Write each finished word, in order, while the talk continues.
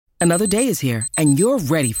Another day is here, and you're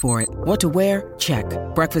ready for it. What to wear? Check.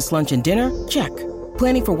 Breakfast, lunch, and dinner? Check.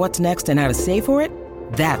 Planning for what's next and how to save for it?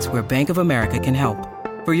 That's where Bank of America can help.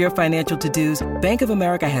 For your financial to-dos, Bank of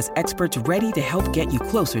America has experts ready to help get you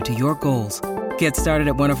closer to your goals. Get started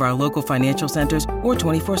at one of our local financial centers or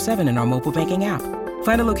 24/7 in our mobile banking app.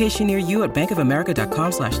 Find a location near you at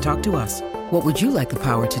bankofamerica.com/talktous. What would you like the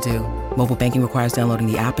power to do? Mobile banking requires downloading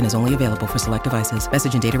the app and is only available for select devices.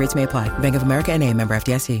 Message and data rates may apply. Bank of America N.A., member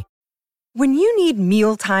FDIC. When you need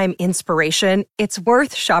mealtime inspiration, it's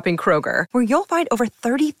worth shopping Kroger, where you'll find over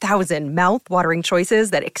 30,000 mouth-watering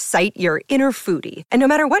choices that excite your inner foodie. And no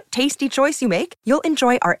matter what tasty choice you make, you'll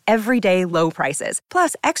enjoy our everyday low prices,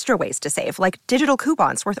 plus extra ways to save, like digital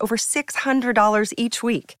coupons worth over $600 each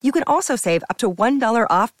week. You can also save up to $1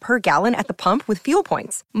 off per gallon at the pump with fuel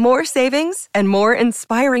points. More savings and more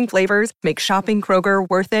inspiring flavors make shopping Kroger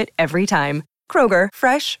worth it every time. Kroger,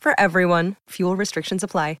 fresh for everyone. Fuel restrictions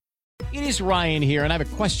apply. It is Ryan here, and I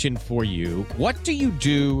have a question for you. What do you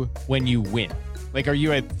do when you win? Like, are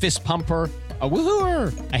you a fist pumper, a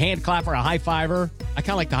woo-hooer, a hand clapper, a high-fiver? I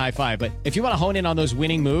kind of like the high-five, but if you want to hone in on those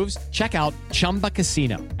winning moves, check out Chumba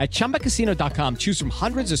Casino. At ChumbaCasino.com, choose from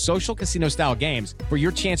hundreds of social casino-style games for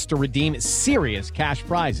your chance to redeem serious cash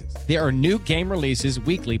prizes. There are new game releases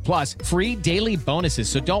weekly, plus free daily bonuses,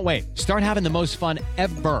 so don't wait. Start having the most fun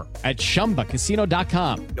ever at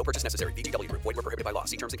ChumbaCasino.com. No purchase necessary. VGW Group. Void where prohibited by law.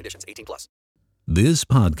 See terms and conditions. 18+. This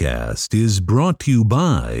podcast is brought to you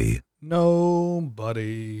by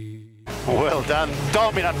Nobody. Well done.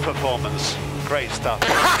 Dominant performance. Great stuff.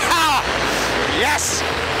 Yes!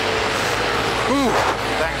 Ooh,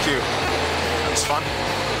 thank you. It's fun.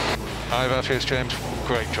 Hi, Valtteri, James.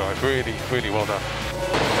 Great drive. Really, really well done.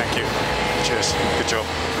 Thank you. Cheers. Good job.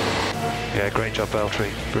 Yeah, great job,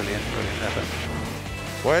 Valtteri. Brilliant, brilliant effort.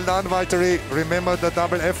 Well done, Valtteri. Remember the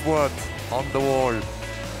double F word on the wall.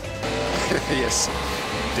 Yes,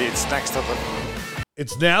 indeed. Thanks to them.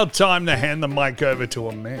 It's now time to hand the mic over to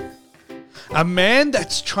a man. A man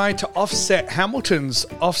that's trying to offset Hamilton's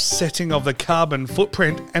offsetting of the carbon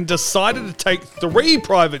footprint and decided to take 3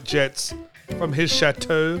 private jets from his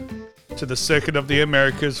chateau to the Circuit of the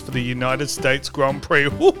Americas for the United States Grand Prix.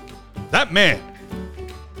 Woo! That man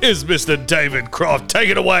is Mr. David Croft. Take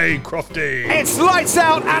it away, Crofty. It's lights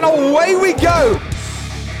out and away we go.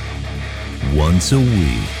 Once a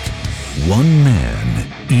week, one man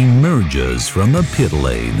emerges from the pit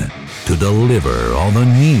lane to deliver all the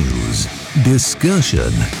news,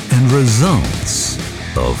 discussion, and results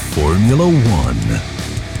of Formula One.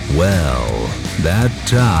 Well, that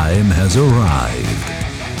time has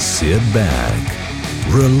arrived. Sit back,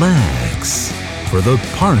 relax, for the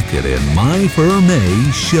Park It in My Firm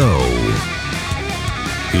A show.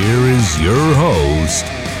 Here is your host,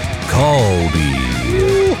 Caldy.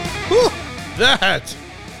 That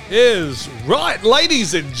is right,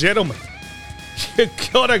 ladies and gentlemen. You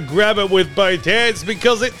gotta grab it with both hands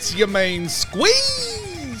because it's your main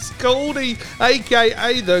squeeze, Caldy,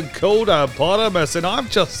 aka the Calderpotamus, and I've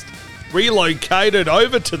just relocated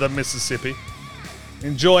over to the Mississippi.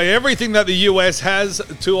 Enjoy everything that the US has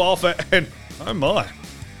to offer, and oh my,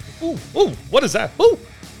 ooh, what is that? Ooh,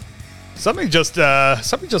 something just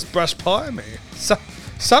brushed by me.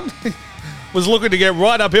 Something was looking to get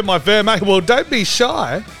right up in my firm A. Well, don't be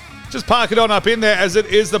shy. Just park it on up in there, as it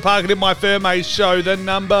is the Park It in My Firm A show, the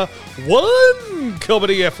number 1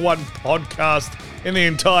 comedy F1 podcast in the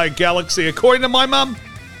entire galaxy, according to my mum,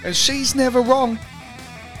 and she's never wrong.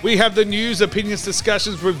 We have the news, opinions,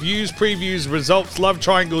 discussions, reviews, previews, results, love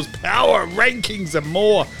triangles, power rankings, and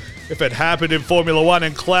more. If it happened in Formula One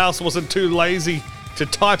and Klaus wasn't too lazy to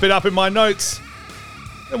type it up in my notes,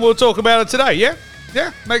 then we'll talk about it today, yeah?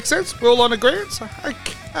 Yeah, makes sense? We're all on agreement?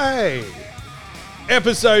 Okay.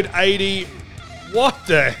 Episode 80. What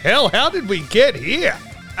the hell? How did we get here?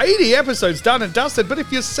 80 episodes done and dusted, but if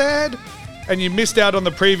you're sad and you missed out on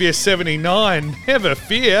the previous 79, never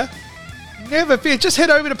fear. Never fear. Just head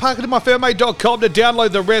over to parkitinmyfirma.com to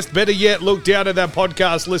download the rest. Better yet, look down at that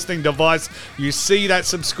podcast listening device. You see that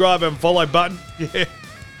subscribe and follow button? Yeah,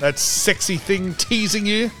 that sexy thing teasing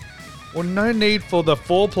you. Well, no need for the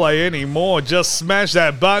foreplay anymore. Just smash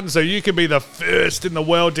that button so you can be the first in the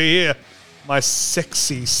world to hear my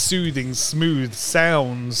sexy, soothing, smooth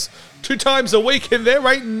sounds 2 times a week, and there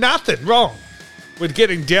ain't nothing wrong with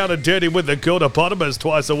getting down and dirty with the Calderpotamus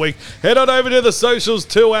twice a week. Head on over to the socials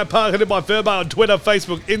too, at Park It in My Firm on Twitter,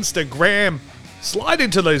 Facebook, Instagram. Slide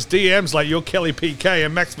into those DMs like your Kelly PK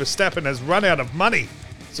and Max Verstappen has run out of money,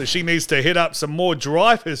 so she needs to hit up some more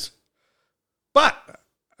drivers. But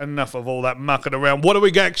enough of all that mucking around. What are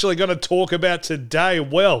we actually going to talk about today?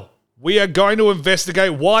 Well, we are going to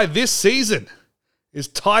investigate why this season is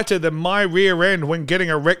tighter than my rear end when getting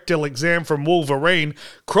a rectal exam from Wolverine.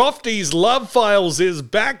 Crofty's Love Files is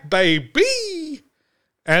back, baby.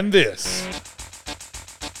 And this.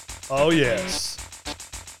 Oh, yes.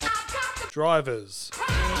 Drivers.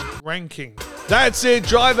 Ranking. That's it.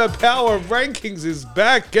 Driver Power Rankings is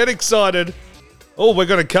back. Get excited. Oh, we're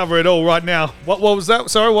going to cover it all right now. What was that?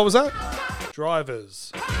 Sorry, what was that?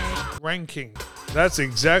 Drivers. Ranking. That's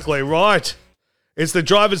exactly right. It's the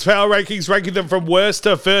Drivers Power Rankings, ranking them from worst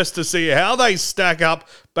to first to see how they stack up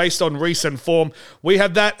based on recent form. We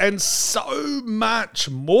have that and so much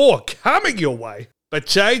more coming your way. But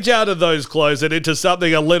change out of those clothes and into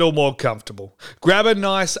something a little more comfortable. Grab a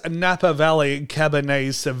nice Napa Valley Cabernet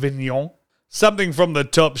Sauvignon. Something from the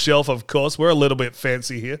top shelf, of course. We're a little bit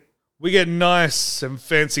fancy here. We get nice and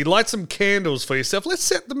fancy. Light some candles for yourself. Let's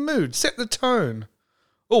set the mood, set the tone.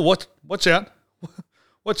 Oh, watch out.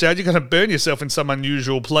 Watch out, you're going to burn yourself in some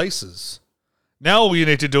unusual places. Now all you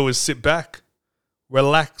need to do is sit back,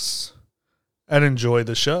 relax, and enjoy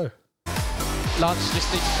the show. Lance, you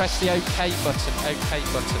just need to press the OK button, OK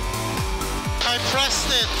button. I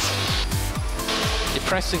pressed it. You're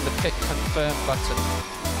pressing the Pit Confirm button.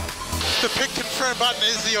 The Pit Confirm button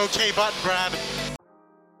is the OK button, Brad.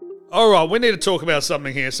 All right, we need to talk about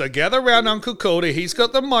something here. So gather around Uncle Cody. He's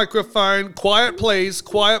got the microphone. Quiet, please.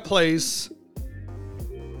 Quiet, please.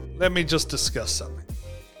 Let me just discuss something.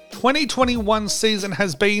 2021 season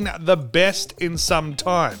has been the best in some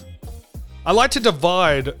time. I like to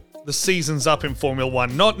divide the seasons up in Formula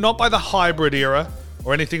One, not by the hybrid era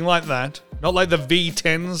or anything like that. Not like the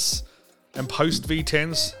V10s and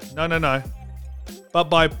post-V10s. No. But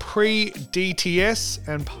by pre-DTS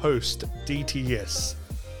and post-DTS.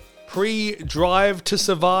 Pre-Drive to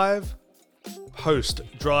Survive,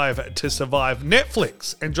 post-Drive to Survive.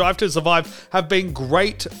 Netflix and Drive to Survive have been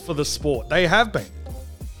great for the sport. They have been.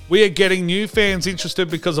 We are getting new fans interested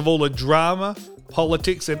because of all the drama,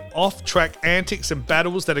 politics, and off-track antics and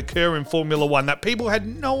battles that occur in Formula One that people had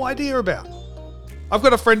no idea about. I've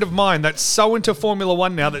got a friend of mine that's so into Formula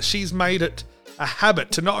One now that she's made it a habit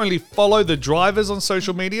to not only follow the drivers on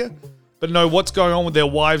social media, but know what's going on with their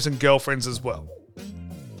wives and girlfriends as well.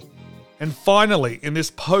 And finally, in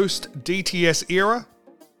this post-DTS era,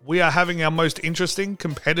 we are having our most interesting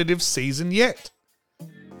competitive season yet.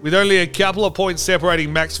 With only a couple of points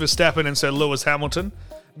separating Max Verstappen and Sir Lewis Hamilton.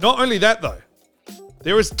 Not only that though,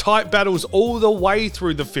 there is tight battles all the way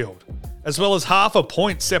through the field, as well as half a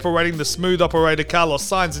point separating the smooth operator Carlos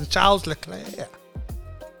Sainz and Charles Leclerc.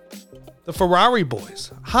 The Ferrari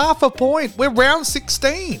boys, half a point. We're round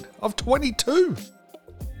 16 of 22.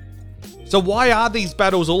 So why are these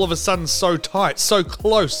battles all of a sudden so tight, so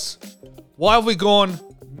close? Why have we gone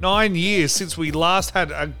 9 years since we last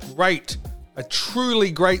had a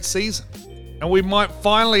truly great season? And we might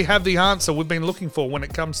finally have the answer we've been looking for when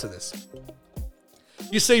it comes to this.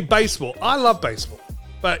 You see, baseball, I love baseball,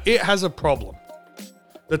 but it has a problem.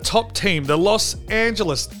 The top team, the Los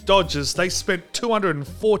Angeles Dodgers, they spent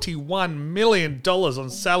 $241 million on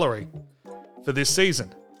salary for this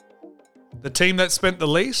season. The team that spent the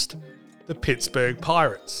least? The Pittsburgh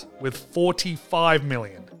Pirates, with $45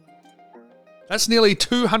 million. That's nearly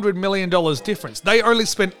 $200 million difference. They only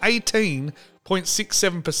spent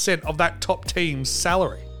 18.67% of that top team's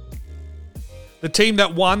salary. The team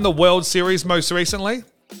that won the World Series most recently?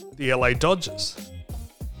 The LA Dodgers.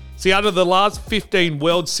 See, out of the last 15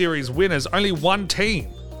 World Series winners, only one team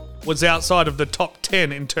was outside of the top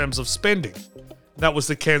 10 in terms of spending. That was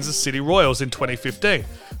the Kansas City Royals in 2015.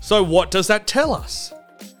 So what does that tell us?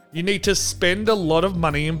 You need to spend a lot of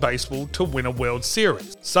money in baseball to win a World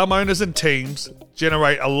Series. Some owners and teams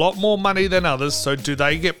generate a lot more money than others, so do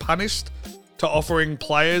they get punished to offering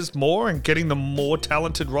players more and getting the more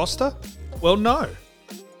talented roster? Well, no.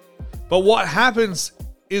 But what happens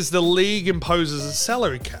is the league imposes a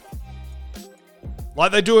salary cap.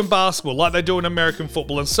 Like they do in basketball, like they do in American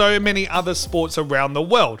football, and so many other sports around the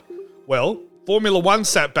world. Well, Formula One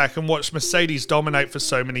sat back and watched Mercedes dominate for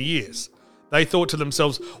so many years. They thought to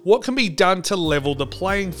themselves, what can be done to level the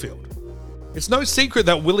playing field? It's no secret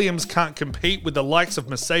that Williams can't compete with the likes of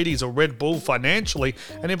Mercedes or Red Bull financially,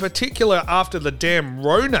 and in particular after the damn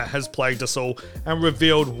Rona has plagued us all and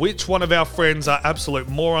revealed which one of our friends are absolute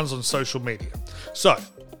morons on social media. So,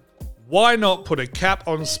 why not put a cap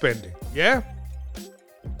on spending, yeah?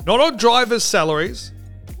 Not on drivers' salaries.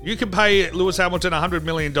 You can pay Lewis Hamilton $100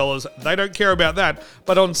 million, they don't care about that,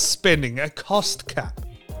 but on spending, a cost cap.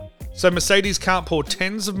 So Mercedes can't pour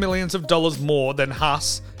tens of millions of dollars more than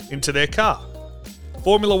Haas into their car.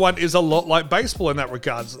 Formula One is a lot like baseball in that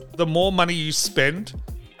regards. The more money you spend,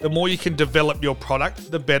 the more you can develop your product,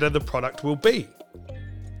 the better the product will be.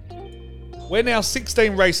 We're now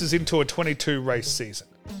 16 races into a 22 race season.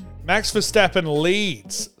 Max Verstappen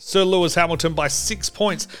leads Sir Lewis Hamilton by 6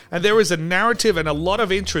 points, and there is a narrative and a lot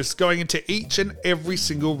of interest going into each and every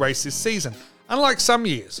single race this season. Unlike some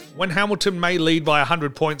years, when Hamilton may lead by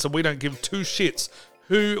 100 points and we don't give two shits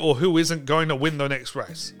who or who isn't going to win the next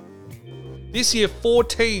race. This year, 4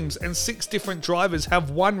 teams and 6 different drivers have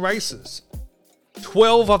won races.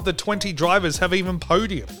 12 of the 20 drivers have even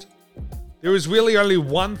podiumed. There is really only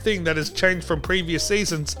one thing that has changed from previous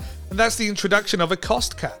seasons, and that's the introduction of a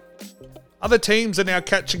cost cap. Other teams are now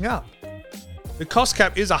catching up. The cost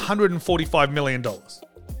cap is $145 million.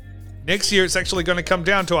 Next year, it's actually going to come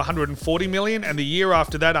down to $140 million, and the year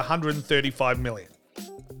after that, $135 million.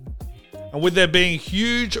 And with there being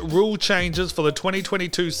huge rule changes for the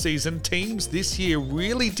 2022 season, teams this year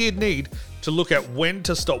really did need to look at when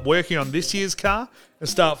to stop working on this year's car and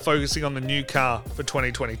start focusing on the new car for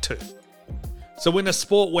 2022. So in a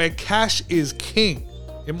sport where cash is king,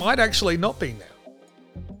 it might actually not be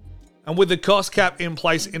now. And with the cost cap in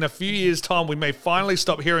place, in a few years' time, we may finally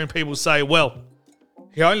stop hearing people say, well,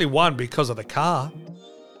 he only won because of the car.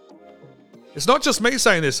 It's not just me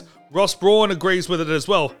saying this. Ross Brawn agrees with it as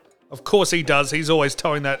well. Of course he does. He's always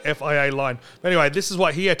towing that FIA line. But anyway, this is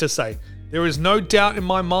what he had to say. There is no doubt in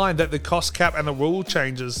my mind that the cost cap and the rule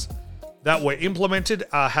changes that were implemented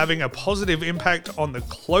are having a positive impact on the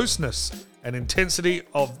closeness and intensity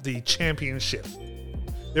of the championship.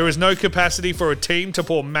 There is no capacity for a team to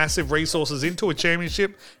pour massive resources into a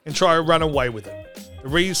championship and try to run away with it. The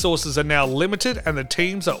resources are now limited, and the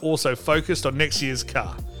teams are also focused on next year's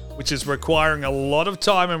car, which is requiring a lot of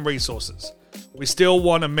time and resources. We still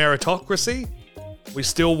want a meritocracy. We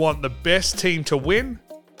still want the best team to win,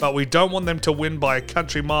 but we don't want them to win by a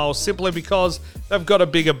country mile simply because they've got a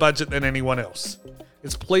bigger budget than anyone else.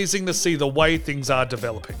 It's pleasing to see the way things are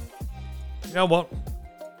developing. You know what?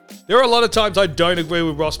 There are a lot of times I don't agree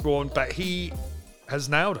with Ross Brawn, but he has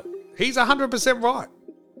nailed it. He's 100% right.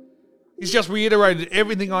 He's just reiterated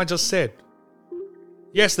everything I just said.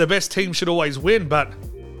 Yes, the best team should always win, but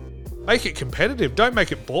make it competitive. Don't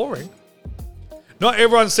make it boring. Not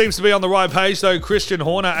everyone seems to be on the right page, though. Christian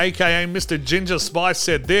Horner, aka Mr. Ginger Spice,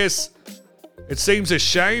 said this: "It seems a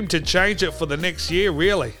shame to change it for the next year,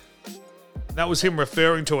 really." That was him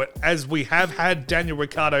referring to it, as we have had Daniel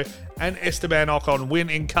Ricciardo and Esteban Ocon win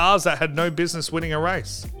in cars that had no business winning a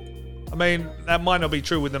race. I mean, that might not be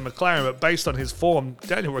true with the McLaren, but based on his form,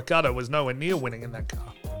 Daniel Ricciardo was nowhere near winning in that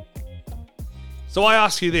car. So I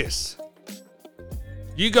ask you this.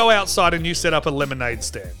 You go outside and you set up a lemonade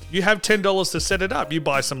stand. You have $10 to set it up. You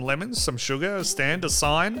buy some lemons, some sugar, a stand, a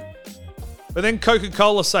sign. But then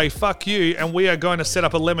Coca-Cola say, fuck you, and we are going to set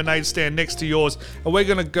up a lemonade stand next to yours, and we're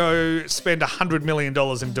going to go spend $100 million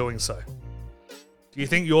in doing so. Do you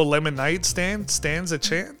think your lemonade stand stands a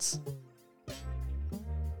chance?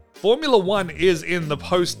 Formula One is in the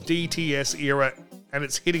post-DTS era, and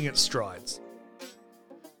it's hitting its strides.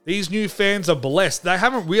 These new fans are blessed. They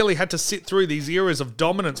haven't really had to sit through these eras of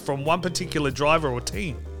dominance from one particular driver or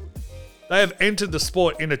team. They have entered the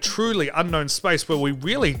sport in a truly unknown space where we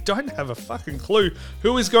really don't have a fucking clue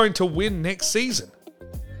who is going to win next season.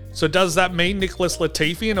 So does that mean Nicholas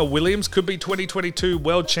Latifi and a Williams could be 2022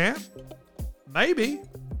 world champ? Maybe.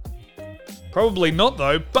 Probably not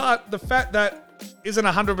though, but the fact that isn't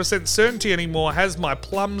 100% certainty anymore has my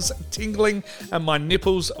plums tingling and my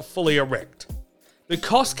nipples fully erect. The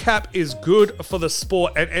cost cap is good for the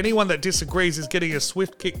sport, and anyone that disagrees is getting a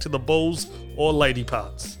swift kick to the balls or lady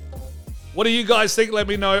parts. What do you guys think? Let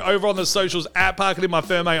me know over on the socials at Parkin in My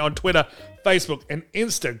Ferme on Twitter, Facebook, and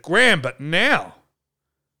Instagram. But now,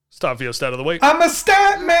 it's time for your stat of the week. I'm a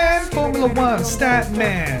stat man, Formula One stat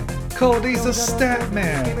man. Cody's a stat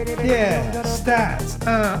man. Yeah, stats.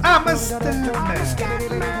 I'm a stat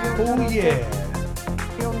man. Oh yeah.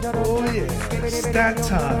 Oh yeah. Stat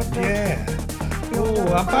time. Yeah. Oh,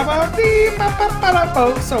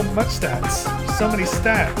 so much stats. So many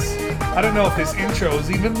stats. I don't know if this intro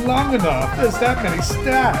is even long enough. There's that many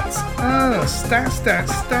stats.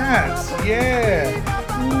 Stats. Yeah.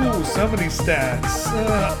 Ooh, so many stats.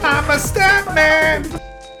 I'm a stat man.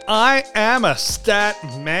 I am a stat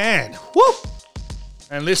man. Woo!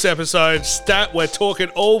 And this episode, stat, we're talking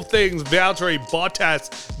all things Valtteri Bottas,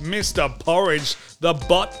 Mr. Porridge, the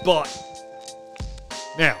bot.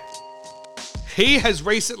 Now, he has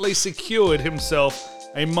recently secured himself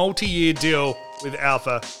a multi-year deal with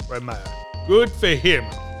Alfa Romeo. Good for him.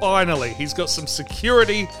 Finally, he's got some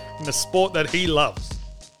security in the sport that he loves.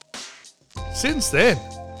 Since then,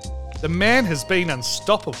 the man has been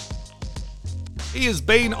unstoppable. He has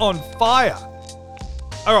been on fire.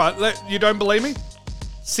 All right, you don't believe me?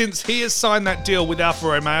 Since he has signed that deal with Alfa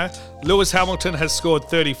Romeo, Lewis Hamilton has scored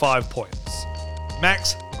 35 points.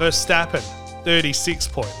 Max Verstappen, 36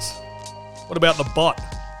 points. What about the bot?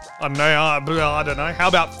 I don't know. How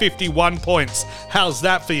about 51 points? How's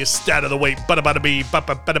that for your stat of the week?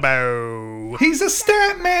 He's a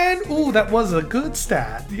stat man. Ooh, that was a good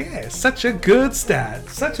stat. Yeah, such a good stat.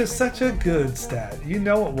 Such a good stat. You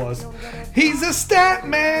know it was. He's a stat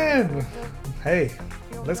man. Hey,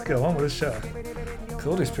 let's go on with the show.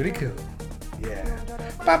 Cool is pretty cool. Yeah.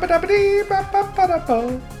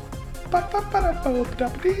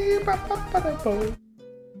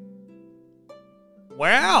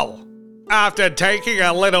 Wow. After taking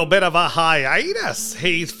a little bit of a hiatus,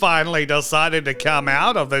 he's finally decided to come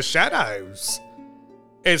out of the shadows.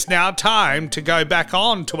 It's now time to go back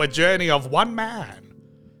on to a journey of one man,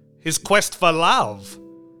 his quest for love,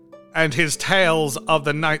 and his tales of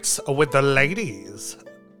the nights with the ladies.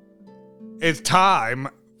 It's time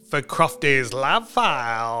for Crofty's Love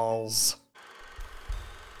Files.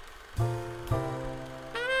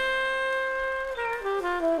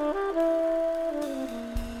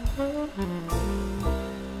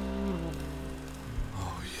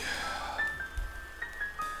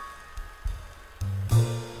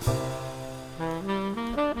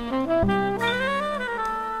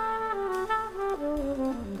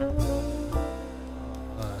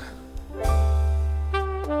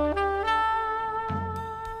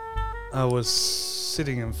 I was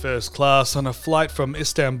sitting in first class on a flight from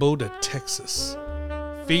Istanbul to Texas,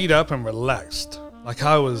 feet up and relaxed, like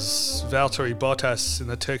I was Valtteri Bottas in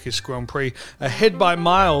the Turkish Grand Prix, ahead by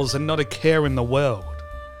miles and not a care in the world.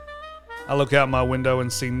 I look out my window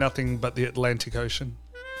and see nothing but the Atlantic Ocean,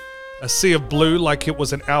 a sea of blue like it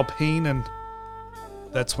was an Alpine, and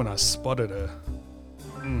that's when I spotted her.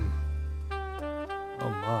 Oh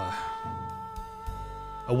my.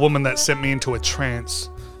 A woman that sent me into a trance.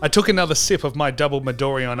 I took another sip of my double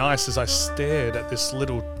Midori on ice as I stared at this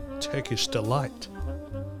little Turkish delight.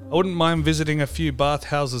 I wouldn't mind visiting a few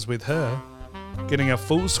bathhouses with her, getting a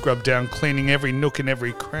full scrub down, cleaning every nook and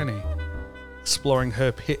every cranny, exploring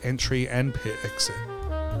her pit entry and pit exit.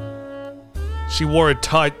 She wore a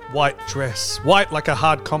tight white dress, white like a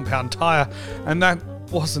hard compound tire, and that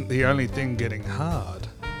wasn't the only thing getting hard.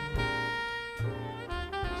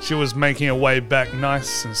 She was making her way back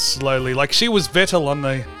nice and slowly, like she was Vettel on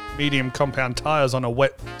the medium compound tyres on a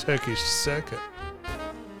wet Turkish circuit.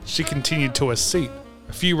 She continued to her seat,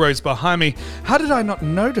 a few rows behind me. How did I not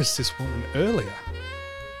notice this woman earlier?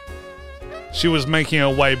 She was making her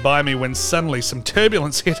way by me when suddenly some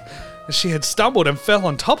turbulence hit, as she had stumbled and fell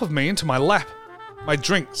on top of me into my lap. My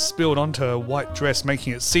drink spilled onto her white dress,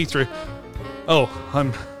 making it see-through. Oh,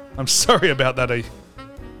 I'm sorry about that. Are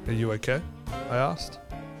you okay? I asked.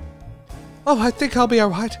 Oh, I think I'll be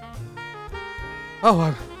alright. Oh,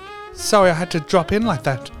 I'm sorry I had to drop in like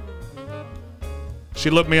that. She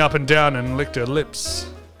looked me up and down and licked her lips.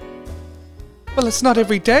 Well, it's not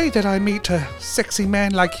every day that I meet a sexy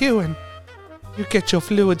man like you and you get your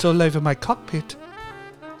fluids all over my cockpit,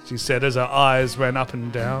 she said as her eyes ran up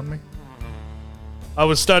and down me. I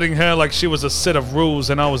was studying her like she was a set of rules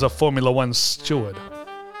and I was a Formula One steward.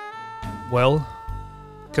 Well,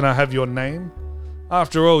 can I have your name?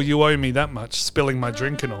 After all, you owe me that much, spilling my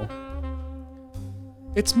drink and all.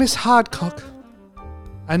 It's Miss Hardcock.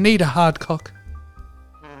 I need a hardcock.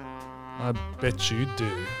 I bet you do.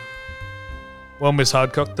 Well, Miss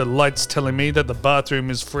Hardcock, the light's telling me that the bathroom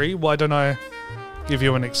is free. Why don't I give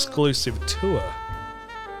you an exclusive tour?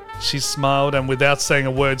 She smiled and without saying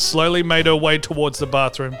a word, slowly made her way towards the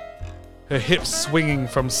bathroom, her hips swinging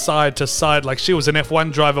from side to side like she was an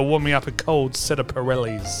F1 driver warming up a cold set of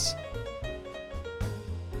Pirellis.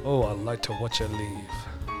 Oh, I like to watch her leave.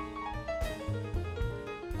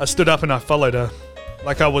 I stood up and I followed her,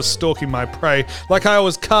 like I was stalking my prey, like I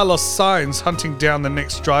was Carlos Sainz hunting down the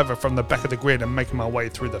next driver from the back of the grid and making my way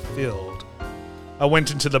through the field. I went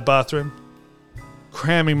into the bathroom,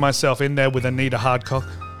 cramming myself in there with Anita Hardcock.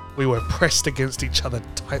 We were pressed against each other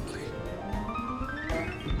tightly.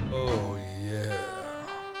 Oh, yeah.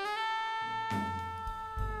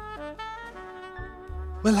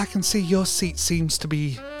 Well, I can see your seat seems to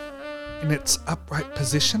be in its upright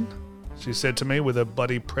position, she said to me with her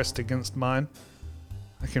body pressed against mine.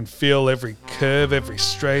 I can feel every curve, every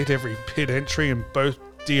straight, every pit entry in both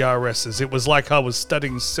DRSs. It was like I was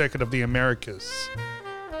studying Circuit of the Americas.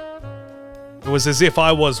 It was as if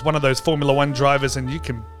I was one of those Formula One drivers, and you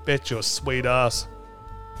can bet your sweet ass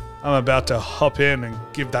I'm about to hop in and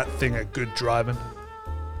give that thing a good driving.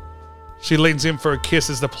 She leans in for a kiss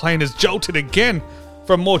as the plane is jolted again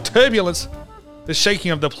from more turbulence. The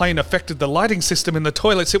shaking of the plane affected the lighting system in the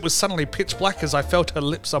toilets. It was suddenly pitch black as I felt her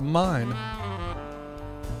lips on mine.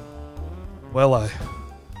 Well, I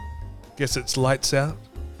guess it's lights out,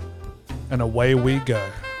 and away we go.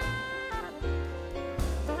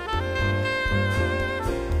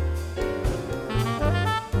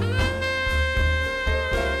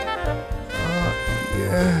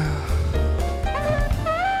 Yeah.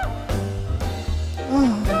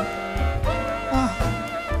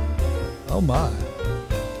 Oh my.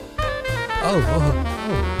 Oh.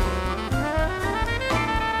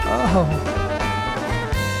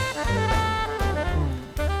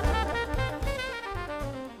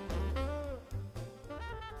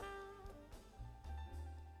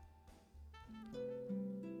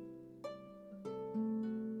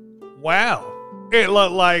 Wow. It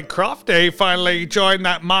looked like Crofty finally joined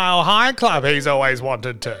that Mile High Club he's always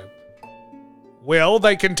wanted to. Will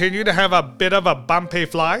they continue to have a bit of a bumpy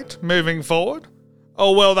flight moving forward?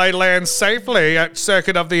 Or will they land safely at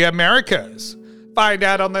Circuit of the Americas? Find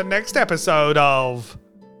out on the next episode of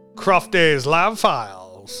Crofty's Love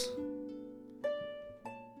Files.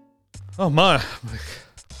 Oh my, I'm a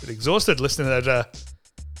bit exhausted listening to that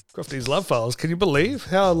Crofty's Love Files. Can you believe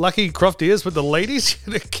how lucky Crofty is with the ladies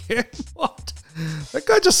yet again? What? That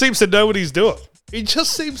guy just seems to know what he's doing. He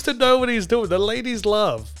just seems to know what he's doing. The ladies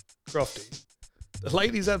love Crofty. The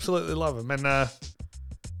ladies absolutely love him. And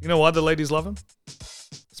you know why the ladies love him?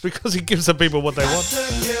 It's because he gives the people what they want.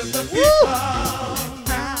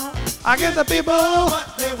 I give the people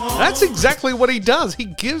what they want. That's exactly what he does. He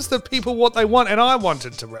gives the people what they want, and I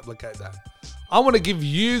wanted to replicate that. I want to give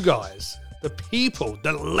you guys, the people,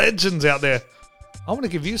 the legends out there, I want to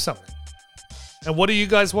give you something. And what do you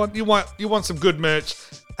guys want? You want some good merch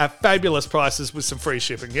at fabulous prices with some free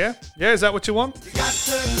shipping, yeah? Yeah, is that what you want?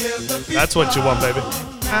 That's what you want, baby.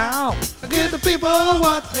 Ow. I give the people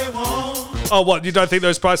what they want. Oh, what? You don't think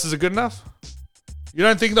those prices are good enough? You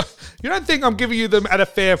don't think I'm giving you them at a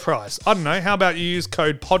fair price? I don't know. How about you use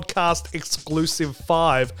code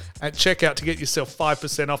PODCASTEXCLUSIVE5 at checkout to get yourself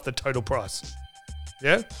 5% off the total price?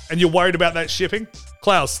 Yeah? And you're worried about that shipping?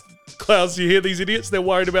 Klaus, you hear these idiots? They're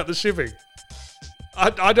worried about the shipping.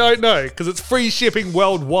 I don't know, because it's free shipping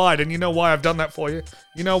worldwide, and you know why I've done that for you?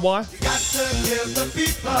 You know why?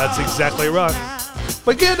 That's exactly right.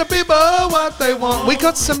 But give the people what they want. We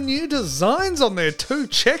got some new designs on there too.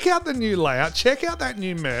 Check out the new layout. Check out that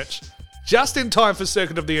new merch. Just in time for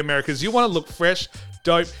Circuit of the Americas. You want to look fresh,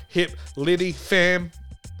 dope, hip, litty, fam,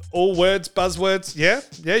 all words, buzzwords. Yeah?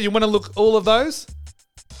 Yeah, you want to look all of those?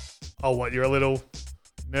 Oh, what, you're a little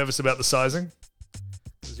nervous about the sizing?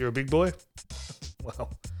 Because you're a big boy?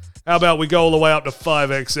 Well, how about we go all the way up to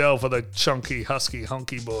 5XL for the chunky, husky,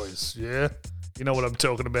 hunky boys, yeah? You know what I'm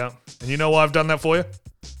talking about. And you know why I've done that for you?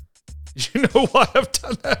 You know why I've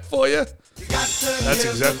done that for you? That's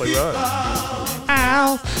exactly right.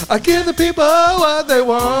 Ow! I give the people what they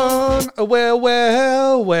want. Well.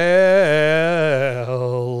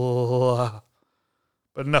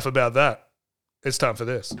 But enough about that. It's time for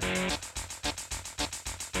this.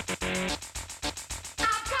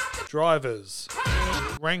 Drivers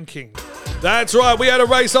ranking. That's right, we had a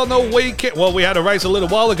race on the weekend. Well, we had a race a little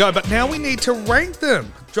while ago, but now we need to rank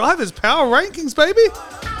them. Drivers power rankings, baby.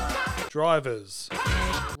 Drivers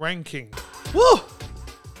ranking. Woo!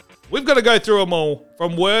 We've got to go through them all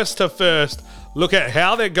from worst to first. Look at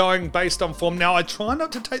how they're going based on form. Now, I try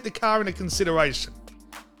not to take the car into consideration.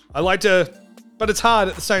 I like to, but it's hard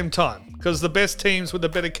at the same time because the best teams with the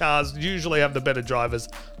better cars usually have the better drivers.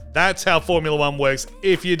 That's how Formula One works.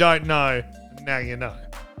 If you don't know, now you know.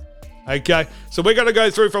 Okay, so we're going to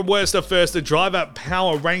go through from worst to first the driver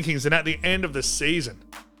power rankings, and at the end of the season,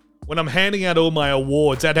 when I'm handing out all my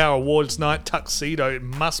awards at our awards night, tuxedo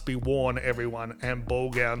must be worn, everyone, and ball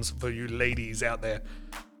gowns for you ladies out there.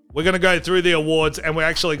 We're going to go through the awards, and we're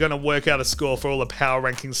actually going to work out a score for all the power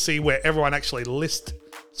rankings, see where everyone actually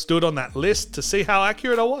stood on that list to see how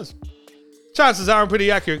accurate I was. Chances are I'm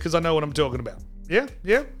pretty accurate because I know what I'm talking about. Yeah?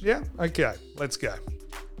 Okay, let's go.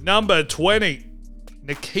 Number 20,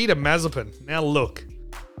 Nikita Mazepin. Now look,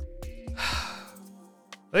 I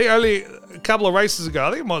think only a couple of races ago,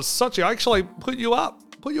 I think it was Sochi, I actually put you up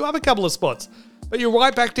a couple of spots, but you're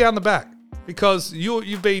right back down the back because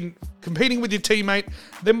you've been competing with your teammate.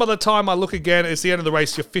 Then by the time I look again, it's the end of the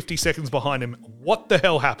race, you're 50 seconds behind him. What the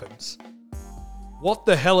hell happens? What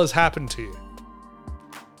the hell has happened to you?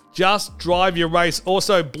 Just drive your race.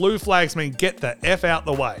 Also, blue flags mean get the F out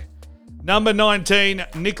the way. Number 19,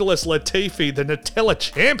 Nicholas Latifi, the Nutella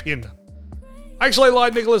champion. I actually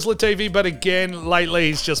like Nicholas Latifi, but again, lately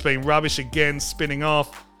he's just been rubbish again, spinning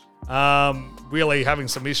off. Really having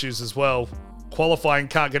some issues as well. Qualifying,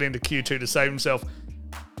 can't get into Q2 to save himself.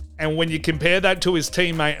 And when you compare that to his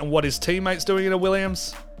teammate and what his teammate's doing in a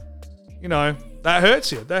Williams, you know, That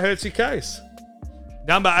hurts you. That hurts your case.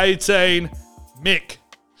 Number 18, Mick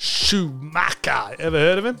Schumacher. Ever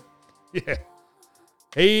heard of him? Yeah.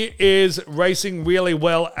 He is racing really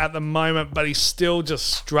well at the moment, but he's still just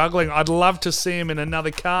struggling. I'd love to see him in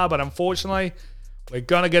another car, but unfortunately, we're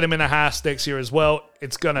going to get him in a Haas next year as well.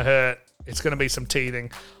 It's going to hurt. It's going to be some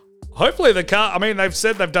teething. Hopefully the car, I mean, they've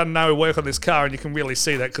said they've done no work on this car, and you can really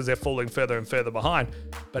see that because they're falling further and further behind.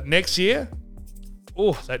 But next year,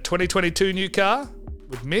 that 2022 new car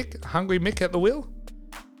with Mick, Hungry Mick at the wheel.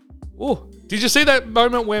 Did you see that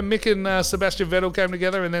moment where Mick and Sebastian Vettel came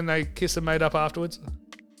together and then they kissed and made up afterwards?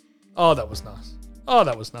 Oh, that was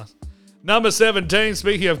nice. Number 17,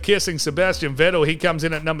 speaking of kissing Sebastian Vettel, he comes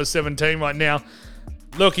in at number 17 right now.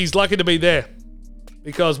 Look, he's lucky to be there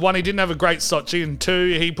because, one, he didn't have a great Sochi, and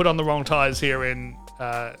two, he put on the wrong tyres here in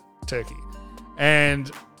Turkey. And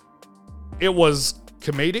it was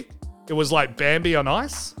comedic. It was like Bambi on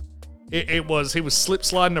ice. He was slip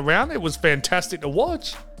sliding around. It was fantastic to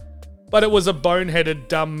watch. But it was a boneheaded,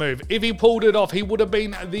 dumb move. If he pulled it off, he would have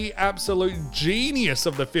been the absolute genius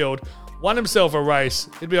of the field. Won himself a race.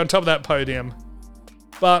 He'd be on top of that podium.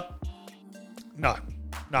 But no,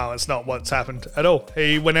 it's not what's happened at all.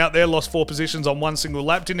 He went out there, lost 4 positions on one single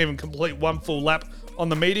lap, didn't even complete one full lap on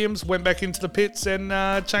the mediums, went back into the pits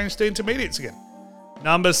and changed to intermediates again.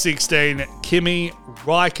 Number 16, Kimi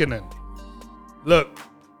Räikkönen. Look,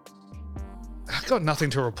 I've got nothing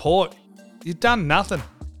to report. You've done nothing.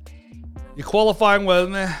 You're qualifying well.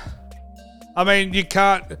 I mean, you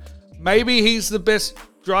can't. Maybe he's the best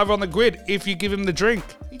driver on the grid if you give him the drink.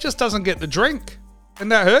 He just doesn't get the drink, and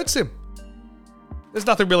that hurts him. There's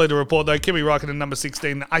nothing really to report, though. Kimi Räikkönen, number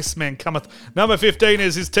 16, the Iceman cometh. Number 15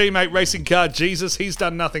 is his teammate, Racing Car Jesus. He's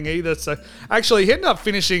done nothing either. So, actually, he ended up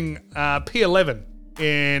finishing P11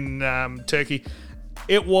 in Turkey.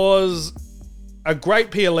 It was a great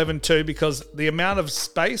P11 too, because the amount of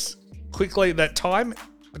space quickly that time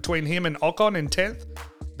between him and Ocon in 10th,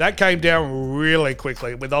 that came down really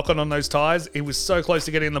quickly with Ocon on those tyres. He was so close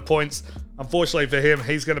to getting the points. Unfortunately for him,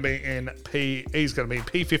 he's going to be in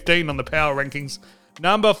P15 on the power rankings.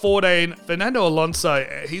 Number 14, Fernando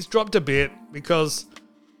Alonso. He's dropped a bit because,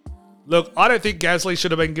 look, I don't think Gasly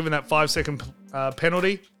should have been given that 5-second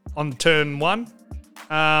penalty on turn 1,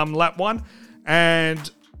 lap 1,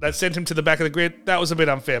 and that sent him to the back of the grid. That was a bit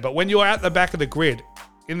unfair. But when you're at the back of the grid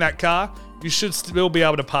in that car, you should still be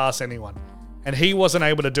able to pass anyone. And he wasn't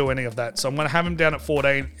able to do any of that. So I'm going to have him down at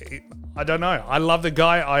 14. I don't know. I love the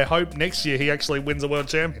guy. I hope next year he actually wins a world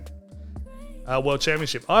championship.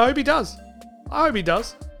 I hope he does.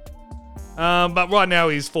 But right now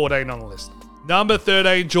he's 14 on the list. Number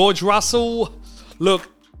 13, George Russell. Look,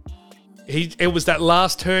 it was that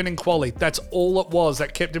last turn in quali. That's all it was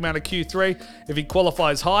that kept him out of Q3. If he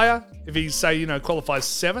qualifies higher, if he, say, qualifies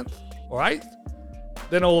 7th or 8th,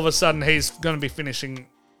 then all of a sudden he's going to be finishing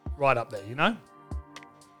right up there,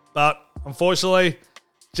 But unfortunately,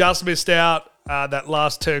 just missed out. That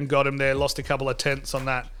last turn got him there, lost a couple of tenths on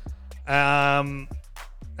that. And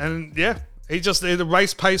yeah, the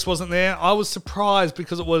race pace wasn't there. I was surprised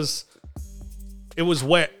because it was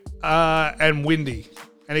wet and windy.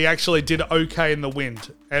 And he actually did okay in the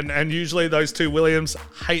wind. And usually those two Williams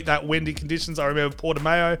hate that windy conditions. I remember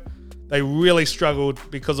Portimao, they really struggled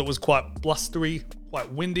because it was quite blustery,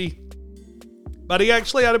 quite windy. But he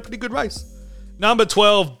actually had a pretty good race. Number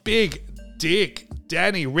 12, Big Dick,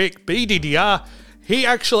 Danny Rick, BDDR.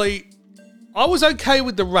 I was okay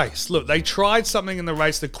with the race. Look, they tried something in the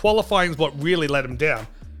race. The qualifying is what really let him down.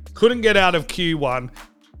 Couldn't get out of Q1.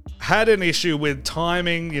 Had an issue with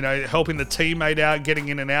timing, helping the teammate out, getting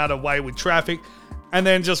in and out of way with traffic. And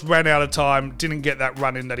then just ran out of time. Didn't get that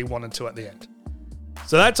run in that he wanted to at the end.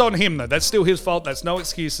 So that's on him, though. That's still his fault. That's no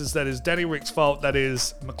excuses. That is Danny Rick's fault. That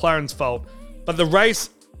is McLaren's fault. But the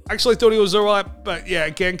race, I actually thought he was all right. But yeah,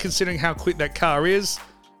 again, considering how quick that car is,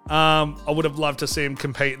 I would have loved to see him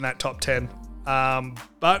compete in that top 10.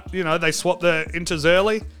 But, they swapped the inters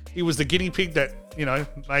early. He was the guinea pig that,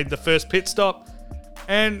 made the first pit stop.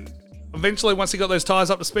 And eventually, once he got those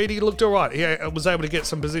tyres up to speed, he looked all right. He was able to get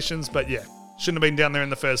some positions. But yeah, shouldn't have been down there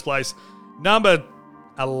in the first place. Number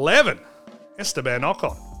 11, Esteban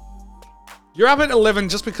Ocon. You're up at 11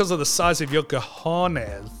 just because of the size of your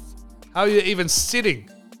cojones. How are you even sitting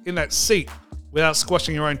in that seat without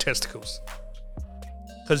squashing your own testicles?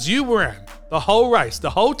 Because you ran the whole race, the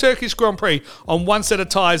whole Turkish Grand Prix on one set of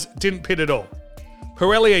tyres, didn't pit at all.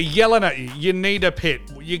 Pirelli are yelling at you. You need a pit.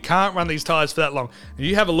 You can't run these tyres for that long. And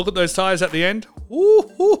you have a look at those tyres at the end.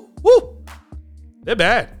 They're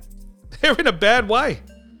bad. They're in a bad way.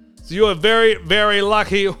 So you are very, very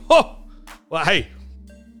lucky. Well, hey,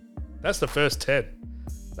 that's the first 10.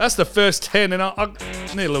 That's the first 10, and I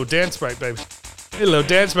need a little dance break, baby. Need a little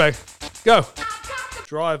dance break. Go.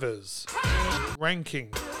 Drivers. Ranking.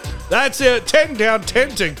 That's it. 10 down,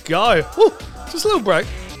 10 to go. Woo. Just a little break.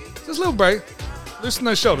 Just a little break. Loosen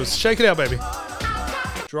those shoulders. Shake it out, baby.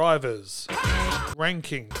 Drivers.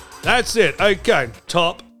 Ranking. That's it. Okay.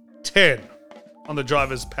 Top 10 on the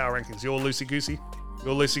drivers' power rankings. You're loosey-goosey.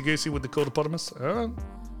 You're loosey-goosey with the Cordopotamus.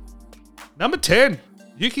 Number 10.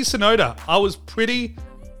 Yuki Tsunoda. I was pretty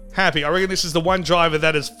happy. I reckon this is the one driver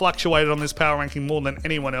that has fluctuated on this power ranking more than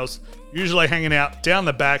anyone else. Usually hanging out down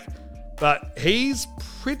the back. But he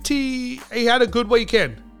had a good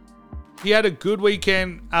weekend. He had a good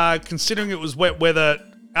weekend, considering it was wet weather.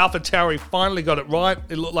 AlphaTauri finally got it right.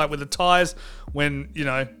 It looked like with the tyres, when,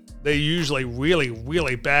 they're usually really,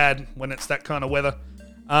 really bad when it's that kind of weather.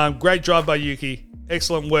 Great drive by Yuki.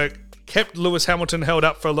 Excellent work. Kept Lewis Hamilton held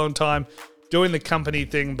up for a long time. Doing the company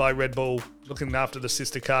thing by Red Bull. Looking after the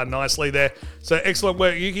sister car nicely there. So excellent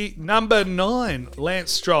work, Yuki. Number 9,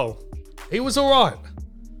 Lance Stroll. He was all right.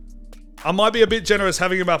 I might be a bit generous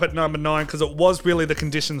having him up at number 9 because it was really the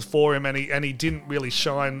conditions for him, and he didn't really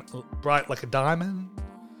shine bright like a diamond.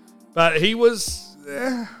 But he was,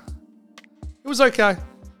 it was okay.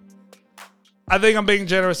 I think I'm being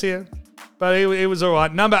generous here, but he was all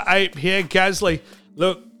right. Number 8, Pierre Gasly.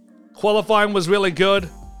 Look, qualifying was really good.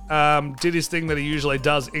 Did his thing that he usually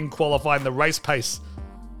does in qualifying, the race pace.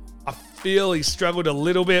 I feel he struggled a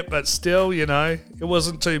little bit, but still, it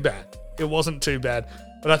wasn't too bad. It wasn't too bad.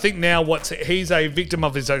 But I think now he's a victim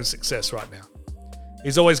of his own success right now.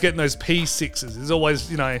 He's always getting those P6s. He's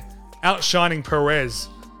always, outshining Perez.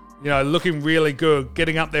 Looking really good,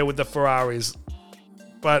 getting up there with the Ferraris.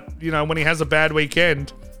 But, when he has a bad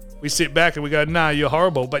weekend, we sit back and we go, nah, you're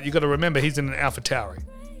horrible. But you got to remember, he's in an AlphaTauri.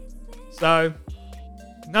 So,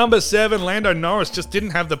 number 7, Lando Norris just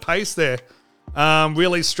didn't have the pace there.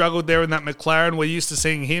 Really struggled there in that McLaren. We're used to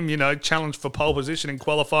seeing him, challenge for pole position in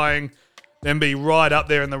qualifying. Then be right up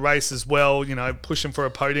there in the race as well, pushing for a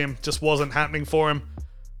podium. Just wasn't happening for him.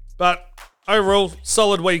 But overall,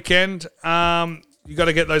 solid weekend. You got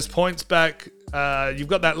to get those points back. You've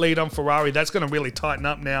got that lead on Ferrari. That's going to really tighten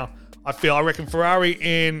up now. I reckon Ferrari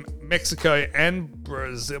in Mexico and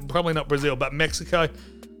Brazil, probably not Brazil, but Mexico,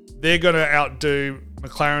 they're going to outdo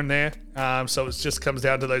McLaren there. So it just comes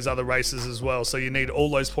down to those other races as well. So you need all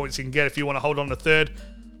those points you can get if you want to hold on to third.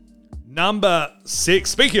 Number 6,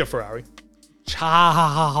 speaking of Ferrari,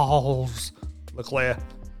 Charles Leclerc.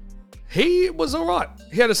 He was all right.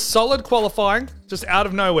 He had a solid qualifying, just out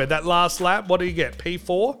of nowhere. That last lap, what did he get?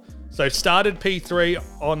 P4? So started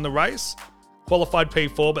P3 on the race, qualified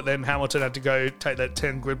P4, but then Hamilton had to go take that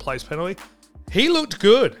 10 grid place penalty. He looked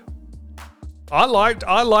good. I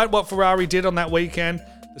liked what Ferrari did on that weekend.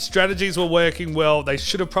 The strategies were working well. They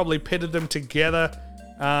should have probably pitted them together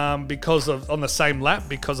on the same lap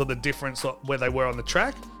because of the difference where they were on the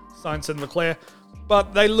track, Sainz and Leclerc.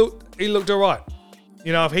 But he looked all right.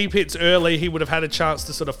 If he pits early, he would have had a chance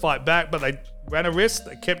to sort of fight back, but they ran a risk.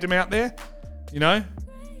 They kept him out there. Your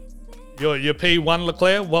P1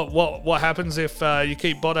 Leclerc, what happens if you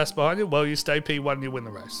keep Bottas behind you? Well, you stay P1 and you win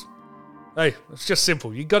the race. Hey, it's just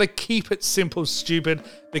simple. You got to keep it simple, stupid.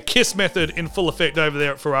 The KISS method in full effect over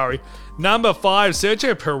there at Ferrari. Number 5,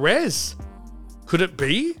 Sergio Perez. Could it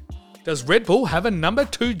be? Does Red Bull have a number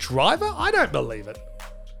 2 driver? I don't believe it.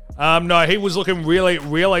 No, he was looking really,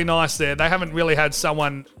 really nice there. They haven't really had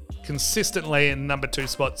someone consistently in number 2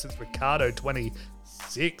 spot since Ricciardo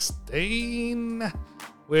 2016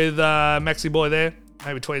 with Maxi Boy there.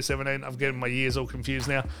 Maybe 2017. I'm getting my years all confused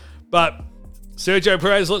now. But Sergio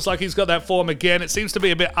Perez looks like he's got that form again. It seems to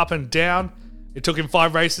be a bit up and down. It took him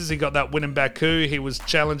 5 races. He got that win in Baku. He was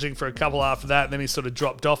challenging for a couple after that, and then he sort of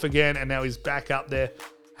dropped off again, and now he's back up there.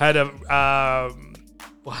 Had a...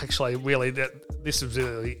 this is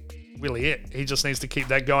really it. He just needs to keep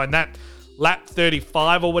that going. That lap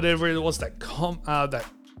 35 or whatever it was, that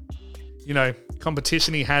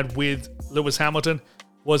competition he had with Lewis Hamilton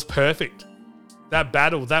was perfect. That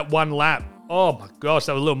battle, that one lap, oh my gosh,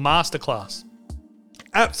 that was a little masterclass.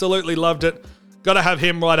 Absolutely loved it. Got to have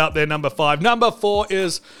him right up there, number 5. Number 4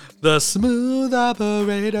 is the smooth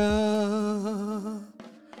operator.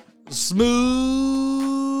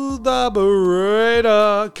 Smooth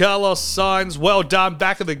operator. Carlos Sainz, well done.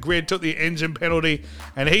 Back of the grid, took the engine penalty,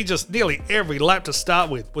 and he just nearly every lap to start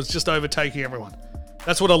with was just overtaking everyone.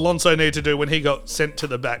 That's what Alonso needed to do when he got sent to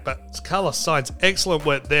the back. But Carlos Sainz, excellent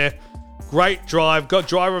work there. Great drive. Got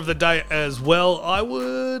driver of the day as well. I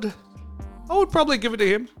would probably give it to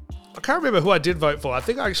him. I can't remember who I did vote for. I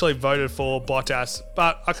think I actually voted for Bottas,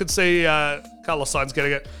 but I could see Carlos Sainz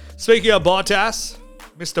getting it. Speaking of Bottas,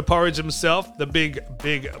 Mr. Porridge himself, the big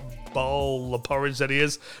bowl of porridge that he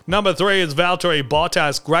is. Number 3 is Valtteri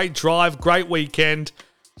Bottas. Great drive, great weekend.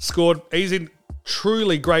 Scored, he's in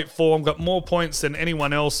truly great form. Got more points than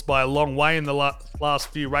anyone else by a long way in the last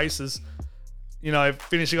few races. You know,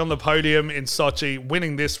 finishing on the podium in Sochi,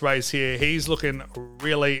 winning this race here. He's looking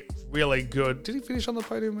really, really good. Did he finish on the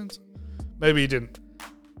podium? Maybe he didn't.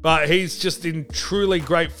 But he's just in truly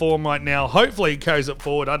great form right now. Hopefully he carries it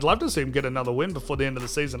forward. I'd love to see him get another win before the end of the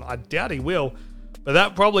season. I doubt he will. But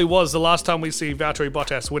that probably was the last time we see Valtteri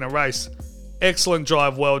Bottas win a race. Excellent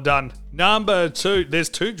drive. Well done. Number 2. There's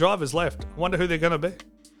 2 drivers left. I wonder who they're going to be.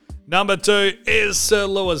 Number 2 is Sir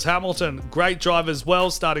Lewis Hamilton. Great drive as well,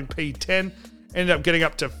 starting P10. Ended up getting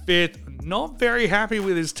up to 5th. Not very happy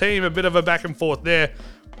with his team. A bit of a back and forth there.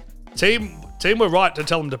 Team were right to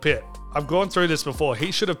tell him to pit. I've gone through this before.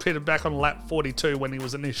 He should have pitted back on lap 42 when he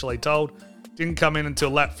was initially told. Didn't come in until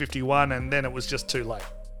lap 51, and then it was just too late.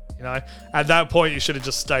 You know, at that point, you should have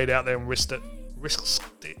just stayed out there and risked it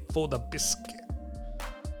for the biscuit.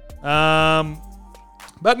 But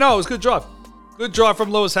no, it was a good drive. Good drive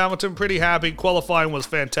from Lewis Hamilton. Pretty happy. Qualifying was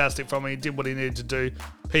fantastic from him. He did what he needed to do.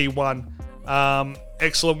 P1.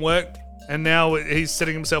 Excellent work. And now he's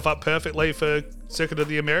setting himself up perfectly for Circuit of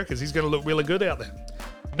the Americas. He's going to look really good out there.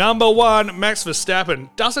 Number 1, Max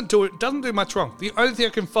Verstappen. Doesn't do much wrong. The only thing I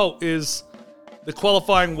can fault is the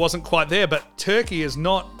qualifying wasn't quite there, but Turkey is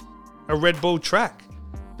not a Red Bull track.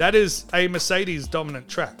 That is a Mercedes dominant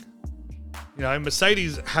track. You know,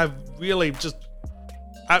 Mercedes have really just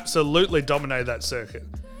absolutely dominated that circuit.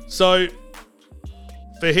 So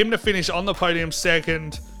for him to finish on the podium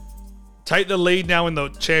second, take the lead now in the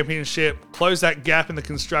championship, close that gap in the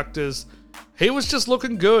constructors, he was just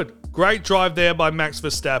looking good. Great drive there by Max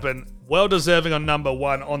Verstappen. Well deserving on number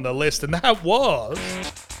 1 on the list. And that was...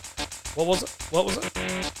 What was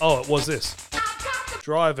it? Oh, it was this.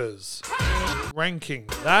 Drivers ranking.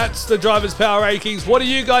 That's the Drivers Power Rankings. What do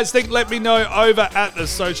you guys think? Let me know over at the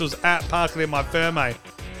socials at Parking in My Ferme.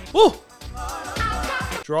 Woo!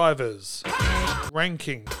 Drivers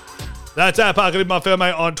ranking. That's at Parking in My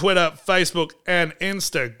Ferme on Twitter, Facebook, and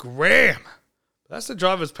Instagram. That's the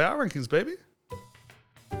Drivers Power Rankings, baby.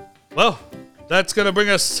 Well, that's going to bring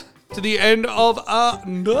us to the end of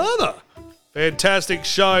another fantastic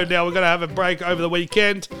show. Now we're going to have a break over the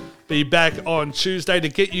weekend. Be back on Tuesday to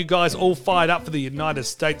get you guys all fired up for the United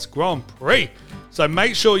States Grand Prix. So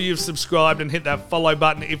make sure you've subscribed and hit that follow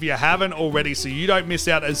button if you haven't already so you don't miss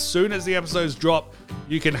out. As soon as the episodes drop,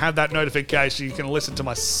 you can have that notification. You can listen to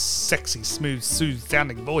my sexy, smooth,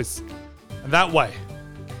 sounding voice. And that way,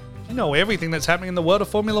 you know everything that's happening in the world of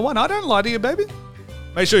Formula One. I don't lie to you, baby.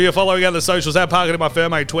 Make sure you're following out the socials at Parking in My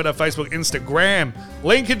Ferme, Twitter, Facebook, Instagram.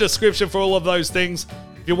 Link in description for all of those things.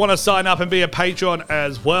 If you want to sign up and be a Patreon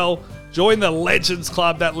as well, join the Legends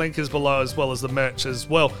Club. That link is below, as well as the merch as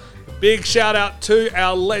well. Big shout out to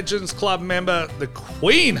our Legends Club member, the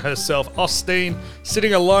Queen herself, Austin,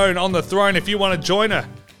 sitting alone on the throne. If you want to join her,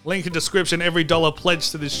 link in description. Every dollar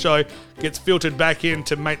pledged to this show gets filtered back in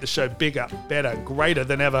to make the show bigger, better, greater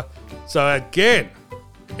than ever. So again,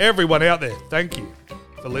 everyone out there, thank you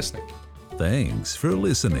for listening. Thanks for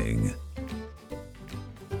listening.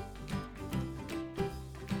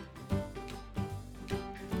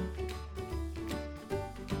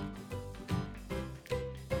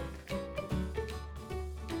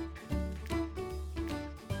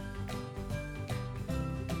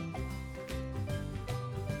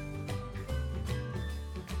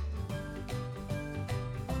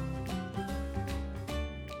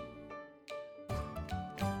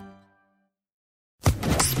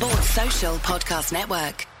 Social Podcast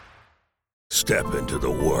Network. Step into the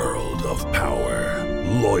world of power,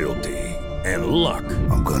 loyalty, and luck.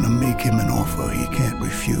 I'm gonna make him an offer he can't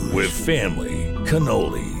refuse. With family,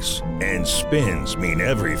 cannolis, and spins mean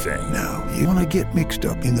everything. Now, you wanna get mixed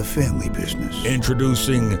up in the family business.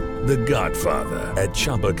 Introducing The Godfather at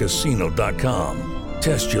ChumbaCasino.com.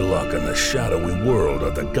 Test your luck in the shadowy world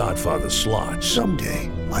of The Godfather slot. Someday,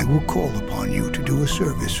 I will call upon you to do a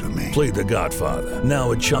service for me. Play The Godfather,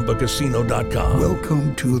 now at ChumbaCasino.com.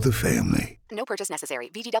 Welcome to the family. No purchase necessary.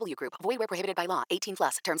 VGW Group. Void where prohibited by law.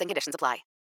 18+. Terms and conditions apply.